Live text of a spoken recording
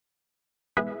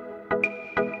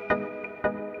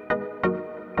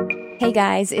Hey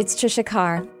guys, it's Trisha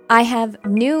Carr. I have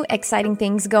new exciting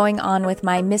things going on with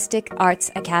my Mystic Arts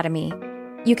Academy.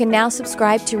 You can now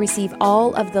subscribe to receive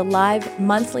all of the live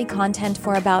monthly content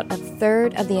for about a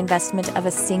third of the investment of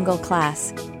a single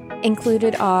class.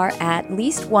 Included are at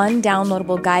least one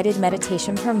downloadable guided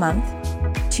meditation per month,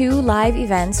 2 live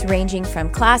events ranging from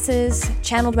classes,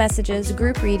 channeled messages,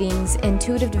 group readings,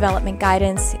 intuitive development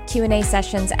guidance, Q&A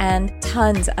sessions, and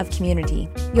tons of community.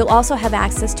 You'll also have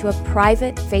access to a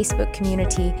private Facebook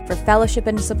community for fellowship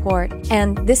and support,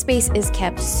 and this space is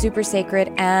kept super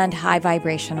sacred and high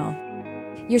vibrational.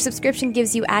 Your subscription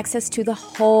gives you access to the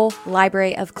whole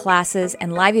library of classes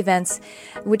and live events,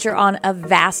 which are on a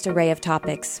vast array of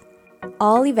topics.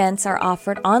 All events are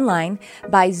offered online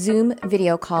by Zoom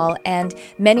video call, and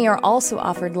many are also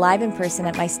offered live in person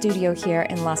at my studio here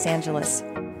in Los Angeles.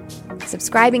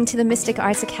 Subscribing to the Mystic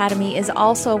Arts Academy is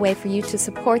also a way for you to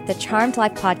support the Charmed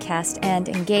Life podcast and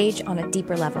engage on a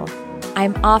deeper level.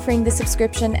 I'm offering the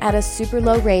subscription at a super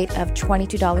low rate of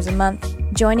 $22 a month.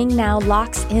 Joining now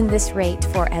locks in this rate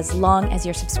for as long as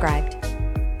you're subscribed.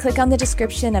 Click on the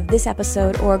description of this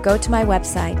episode or go to my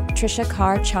website,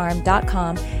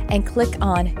 trishacarcharm.com, and click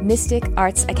on Mystic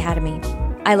Arts Academy.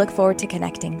 I look forward to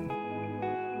connecting.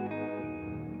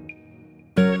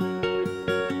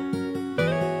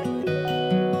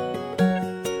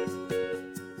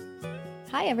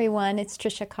 Hi everyone, it's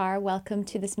Trisha Carr. Welcome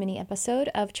to this mini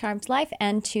episode of Charmed Life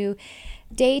and to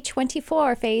day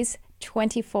 24, phase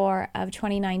 24 of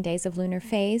 29 days of lunar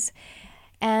phase.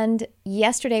 And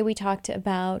yesterday we talked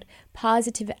about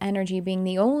positive energy being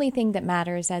the only thing that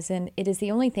matters, as in it is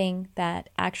the only thing that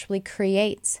actually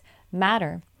creates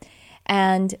matter.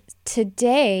 And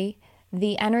today,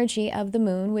 the energy of the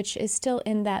moon, which is still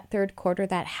in that third quarter,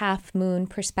 that half moon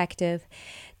perspective,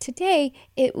 today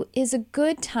it is a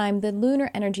good time. The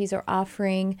lunar energies are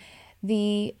offering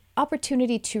the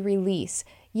opportunity to release,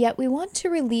 yet we want to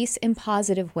release in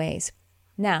positive ways.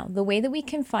 Now, the way that we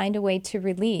can find a way to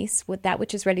release with that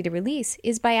which is ready to release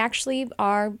is by actually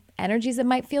our energies that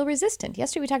might feel resistant.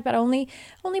 Yesterday we talked about only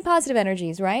positive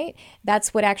energies, right?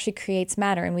 That's what actually creates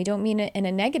matter, and we don't mean it in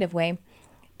a negative way.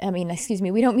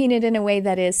 We don't mean it in a way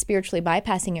that is spiritually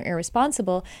bypassing or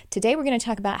irresponsible. Today we're going to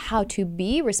talk about how to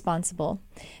be responsible,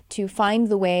 to find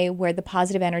the way where the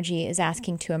positive energy is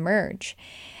asking to emerge,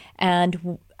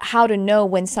 and how to know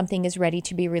when something is ready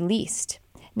to be released.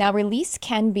 Now, release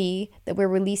can be that we're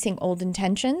releasing old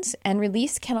intentions, and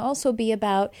release can also be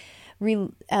about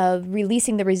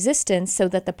releasing the resistance so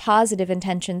that the positive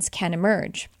intentions can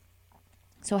emerge.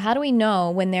 So how do we know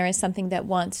when there is something that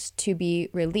wants to be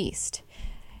released?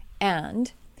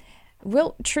 And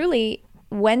truly,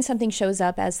 when something shows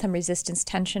up as some resistance,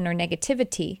 tension, or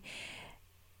negativity,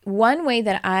 one way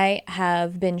that I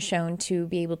have been shown to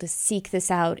be able to seek this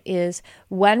out is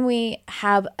when we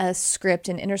have a script,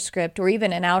 an inner script, or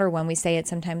even an outer one, we say it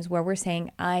sometimes, where we're saying,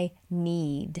 I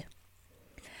need.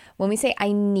 When we say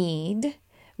I need,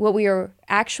 what we are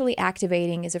actually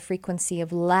activating is a frequency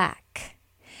of lack.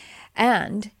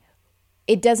 And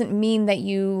it doesn't mean that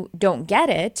you don't get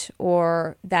it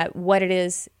or that what it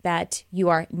is that you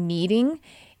are needing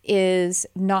is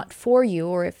not for you,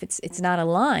 or if it's not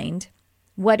aligned.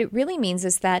 What it really means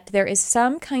is that there is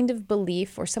some kind of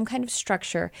belief or some kind of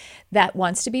structure that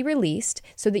wants to be released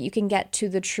so that you can get to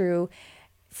the true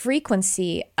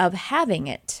frequency of having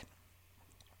it.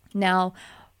 Now,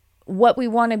 what we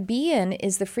want to be in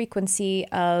is the frequency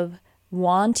of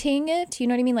wanting it, you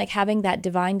know what I mean? Like having that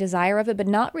divine desire of it, but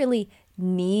not really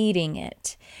needing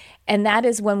it. And that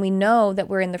is when we know that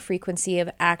we're in the frequency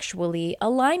of actually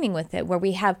aligning with it, where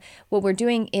we have, what we're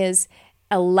doing is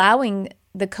allowing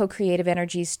the co-creative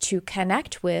energies to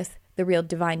connect with the real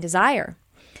divine desire.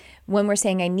 When we're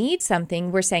saying I need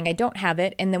something, we're saying I don't have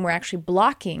it, and then we're actually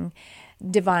blocking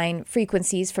divine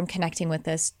frequencies from connecting with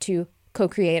us to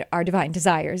co-create our divine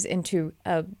desires into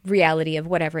a reality of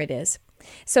whatever it is.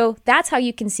 So that's how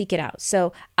you can seek it out.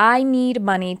 So I need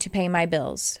money to pay my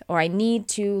bills, or I need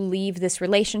to leave this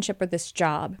relationship or this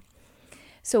job.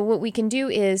 So what we can do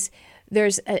is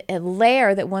there's a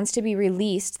layer that wants to be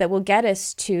released that will get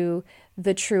us to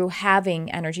the true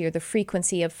having energy, or the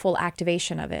frequency of full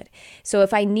activation of it. So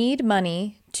if I need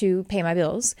money to pay my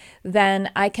bills,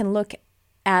 then I can look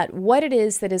at what it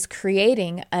is that is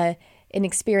creating an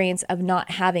experience of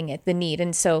not having it, the need.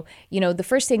 And so, the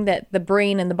first thing that the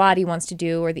brain and the body wants to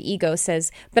do, or the ego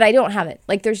says, but I don't have it.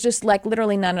 Like there's just like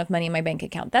literally not enough money in my bank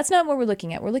account. That's not what we're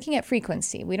looking at. We're looking at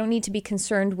frequency. We don't need to be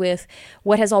concerned with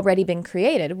what has already been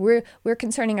created. We're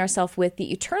concerning ourselves with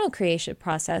the eternal creation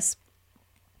process,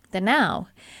 the now.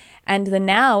 And the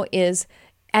now is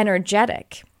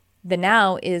energetic. The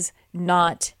now is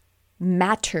not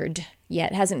mattered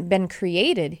yet, hasn't been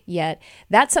created yet.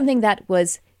 That's something that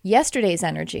was yesterday's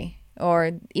energy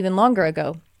or even longer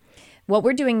ago. What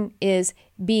we're doing is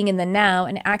being in the now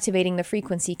and activating the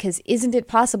frequency, because isn't it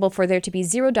possible for there to be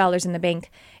 $0 in the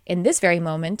bank in this very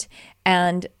moment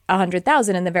and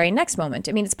 100,000 in the very next moment?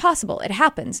 I mean, it's possible. It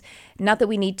happens. Not that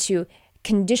we need to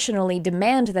conditionally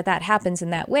demand that that happens in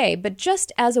that way, but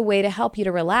just as a way to help you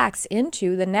to relax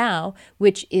into the now,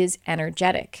 which is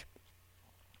energetic.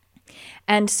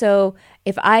 And so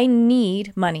if I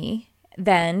need money,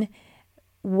 then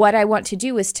what I want to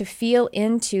do is to feel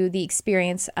into the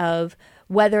experience of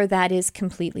whether that is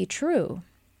completely true.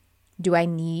 Do I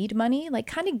need money? Like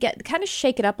kind of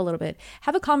shake it up a little bit.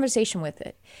 Have a conversation with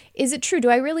it. Is it true?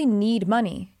 Do I really need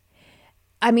money?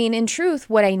 I mean, in truth,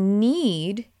 what I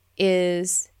need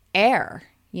is air,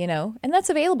 and that's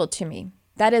available to me.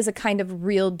 That is a kind of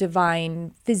real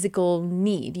divine physical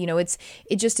need.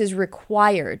 It just is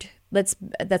required. That's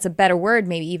a better word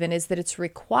maybe even, is that it's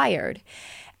required.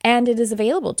 And it is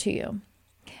available to you.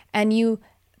 And you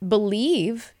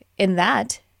believe in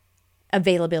that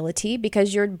availability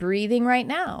because you're breathing right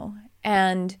now.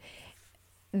 And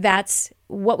that's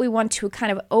what we want to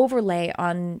kind of overlay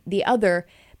on the other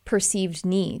perceived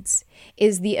needs,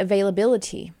 is the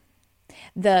availability,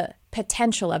 the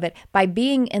potential of it, by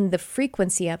being in the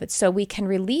frequency of it, so we can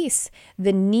release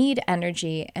the need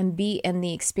energy and be in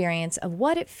the experience of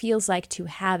what it feels like to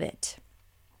have it.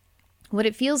 What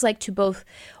it feels like to both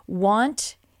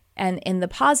want, and in the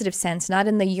positive sense, not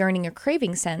in the yearning or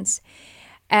craving sense,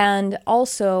 and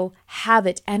also have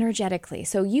it energetically.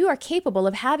 So you are capable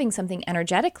of having something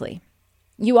energetically.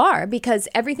 You are, because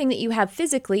everything that you have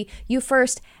physically, you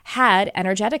first had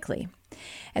energetically.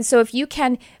 And so if you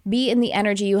can be in the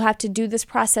energy, you have to do this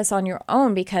process on your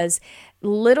own, because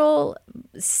little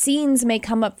scenes may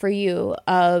come up for you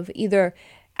of either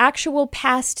actual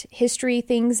past history,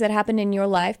 things that happened in your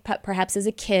life, perhaps as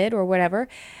a kid or whatever,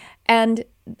 and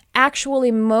actual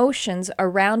emotions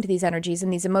around these energies,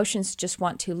 and these emotions just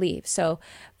want to leave. So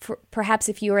perhaps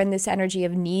if you are in this energy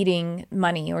of needing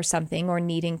money or something, or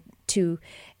needing to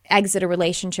exit a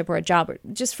relationship or a job, or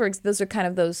just for those are kind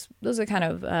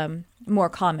of more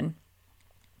common.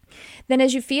 Then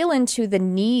as you feel into the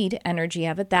need energy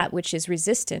of it, that which is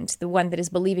resistant, the one that is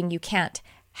believing you can't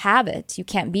have it, you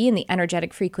can't be in the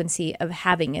energetic frequency of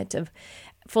having it, of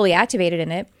fully activated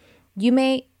in it, you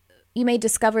may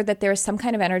discover that there is some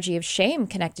kind of energy of shame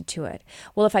connected to it.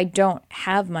 Well, if I don't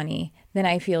have money, then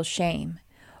I feel shame.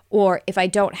 Or if I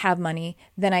don't have money,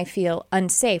 then I feel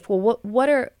unsafe. Well,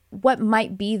 what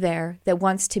might be there that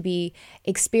wants to be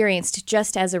experienced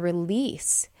just as a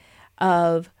release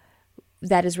of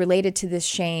that is related to this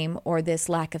shame or this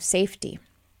lack of safety?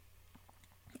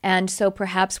 And so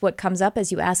perhaps what comes up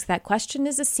as you ask that question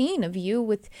is a scene of you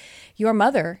with your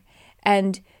mother,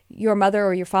 and your mother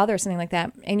or your father or something like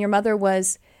that. And your mother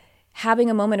was having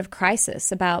a moment of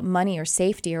crisis about money or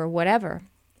safety or whatever.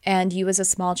 And you as a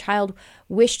small child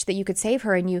wished that you could save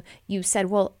her. And you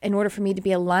said, well, in order for me to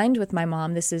be aligned with my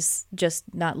mom, this is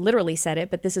just not literally said it,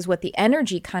 but this is what the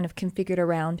energy kind of configured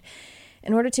around.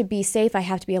 In order to be safe, I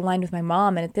have to be aligned with my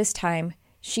mom. And at this time,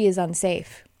 she is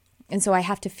unsafe. And so I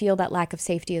have to feel that lack of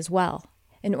safety as well.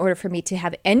 In order for me to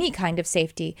have any kind of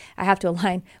safety, I have to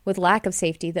align with lack of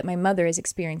safety that my mother is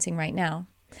experiencing right now.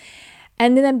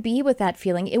 And then be with that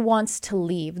feeling. It wants to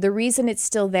leave. The reason it's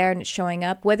still there and it's showing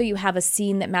up, whether you have a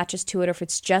scene that matches to it, or if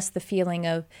it's just the feeling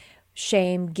of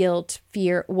shame, guilt,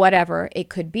 fear, whatever it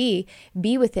could be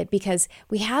with it, because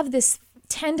we have this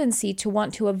tendency to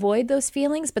want to avoid those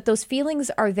feelings, but those feelings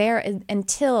are there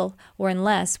until or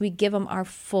unless we give them our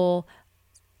full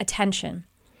attention.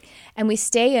 And we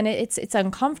stay in it. It's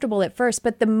uncomfortable at first,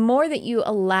 but the more that you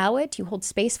allow it, you hold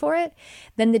space for it,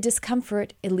 then the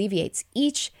discomfort alleviates.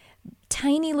 Each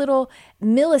tiny little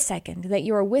millisecond that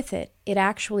you are with it, it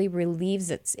actually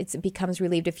relieves it. It becomes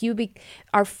relieved. If you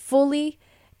are fully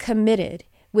committed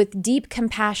with deep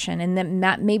compassion, and then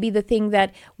that may be the thing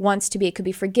that wants to be, it could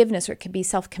be forgiveness, or it could be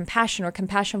self-compassion or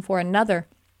compassion for another,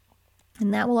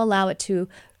 and that will allow it to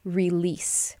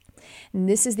release. And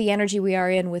this is the energy we are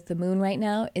in with the moon right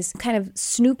now, is kind of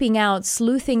snooping out,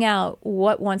 sleuthing out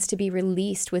what wants to be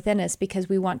released within us, because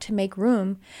we want to make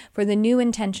room for the new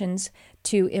intentions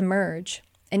to emerge.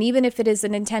 And even if it is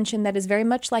an intention that is very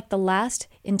much like the last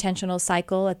intentional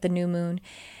cycle at the new moon,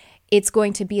 it's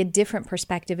going to be a different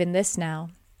perspective in this now.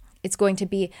 It's going to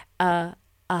be a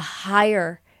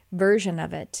higher version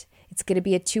of it. It's going to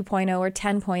be a 2.0 or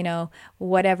 10.0,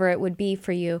 whatever it would be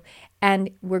for you. And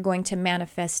we're going to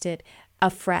manifest it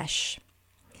afresh.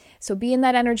 So be in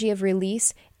that energy of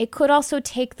release. It could also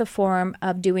take the form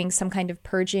of doing some kind of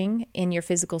purging in your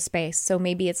physical space. So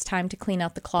maybe it's time to clean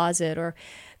out the closet, or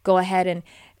go ahead and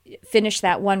finish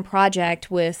that one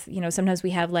project with, sometimes we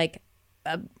have like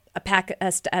a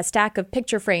stack of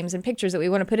picture frames and pictures that we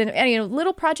want to put in,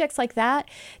 little projects like that,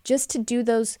 just to do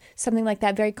those, something like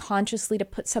that very consciously, to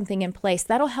put something in place.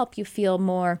 That'll help you feel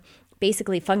more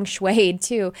basically feng shuied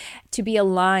too, to be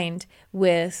aligned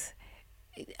with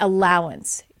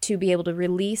allowance, to be able to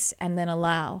release and then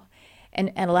allow,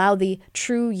 and allow the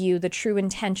true you, the true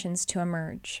intentions to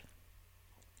emerge.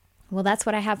 Well, that's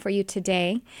what I have for you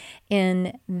today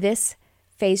in this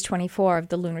phase 24 of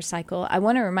the lunar cycle. I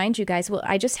want to remind you guys,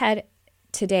 I just had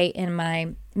today in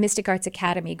my Mystic Arts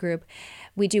Academy group,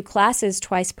 we do classes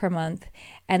twice per month,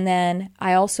 and then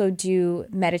I also do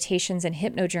meditations and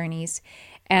hypno journeys.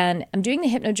 And I'm doing the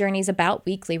hypno journeys about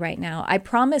weekly right now. I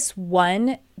promise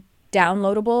one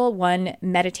downloadable, one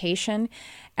meditation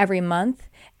every month,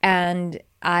 and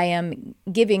I am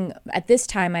giving, at this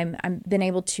time, I'm been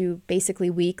able to basically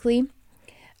weekly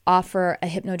offer a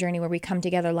hypno journey where we come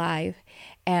together live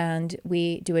and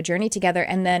we do a journey together,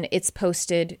 and then it's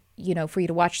posted, for you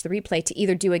to watch the replay, to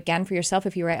either do again for yourself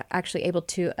if you were actually able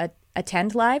to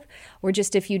attend live, or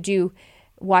just if you do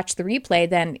watch the replay,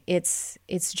 then it's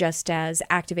just as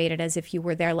activated as if you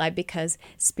were there live, because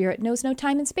Spirit knows no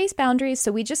time and space boundaries.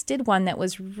 So we just did one that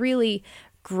was really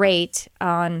great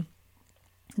on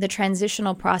the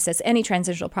transitional process, any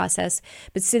transitional process.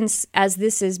 But since, as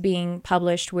this is being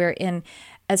published, we're in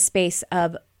a space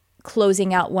of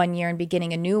closing out one year and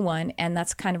beginning a new one, and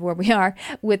that's kind of where we are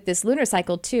with this lunar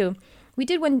cycle too. We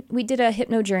did a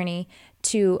hypno journey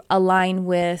to align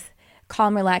with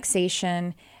calm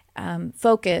relaxation,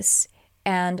 focus,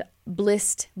 and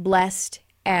blessed,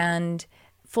 and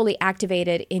fully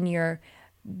activated in your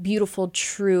beautiful,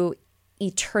 true,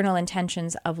 eternal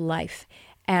intentions of life.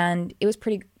 And it was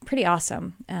pretty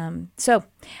awesome. So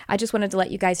I just wanted to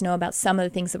let you guys know about some of the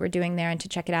things that we're doing there and to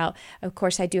check it out. Of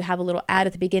course, I do have a little ad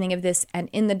at the beginning of this, and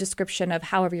in the description of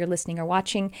however you're listening or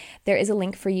watching, there is a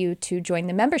link for you to join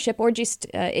the membership, or just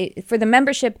for the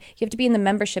membership, you have to be in the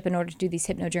membership in order to do these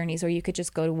hypno journeys, or you could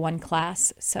just go to one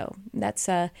class. So that's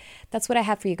what I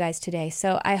have for you guys today.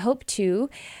 So I hope to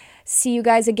see you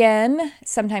guys again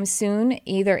sometime soon,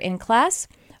 either in class,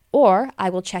 or I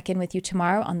will check in with you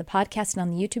tomorrow on the podcast and on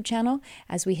the YouTube channel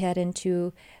as we head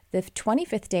into the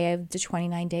 25th day of the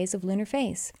 29 days of lunar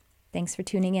phase. Thanks for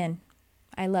tuning in.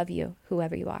 I love you,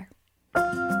 whoever you are.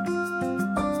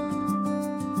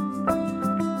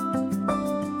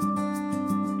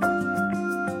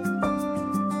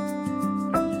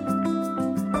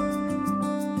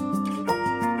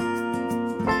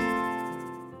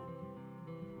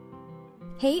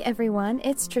 Hey everyone,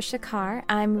 it's Trisha Carr.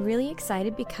 I'm really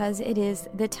excited because it is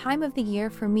the time of the year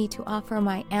for me to offer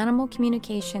my Animal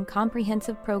Communication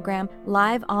Comprehensive Program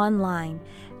live online.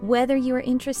 Whether you are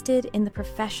interested in the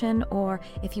profession or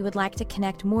if you would like to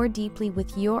connect more deeply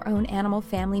with your own animal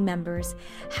family members,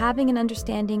 having an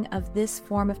understanding of this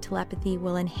form of telepathy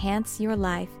will enhance your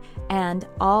life and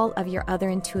all of your other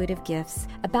intuitive gifts.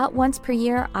 About once per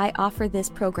year, I offer this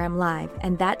program live,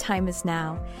 and that time is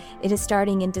now. It is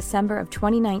starting in December of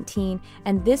 2019,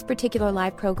 and this particular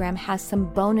live program has some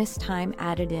bonus time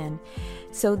added in.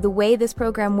 So the way this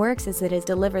program works is it is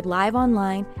delivered live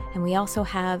online, and we also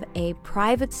have a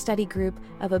private study group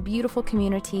of a beautiful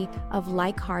community of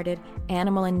like-hearted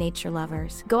animal and nature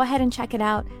lovers. Go ahead and check it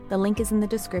out. The link is in the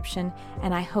description,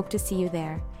 and I hope to see you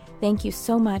there. Thank you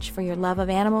so much for your love of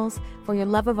animals, for your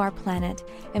love of our planet,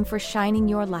 and for shining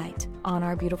your light on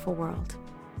our beautiful world.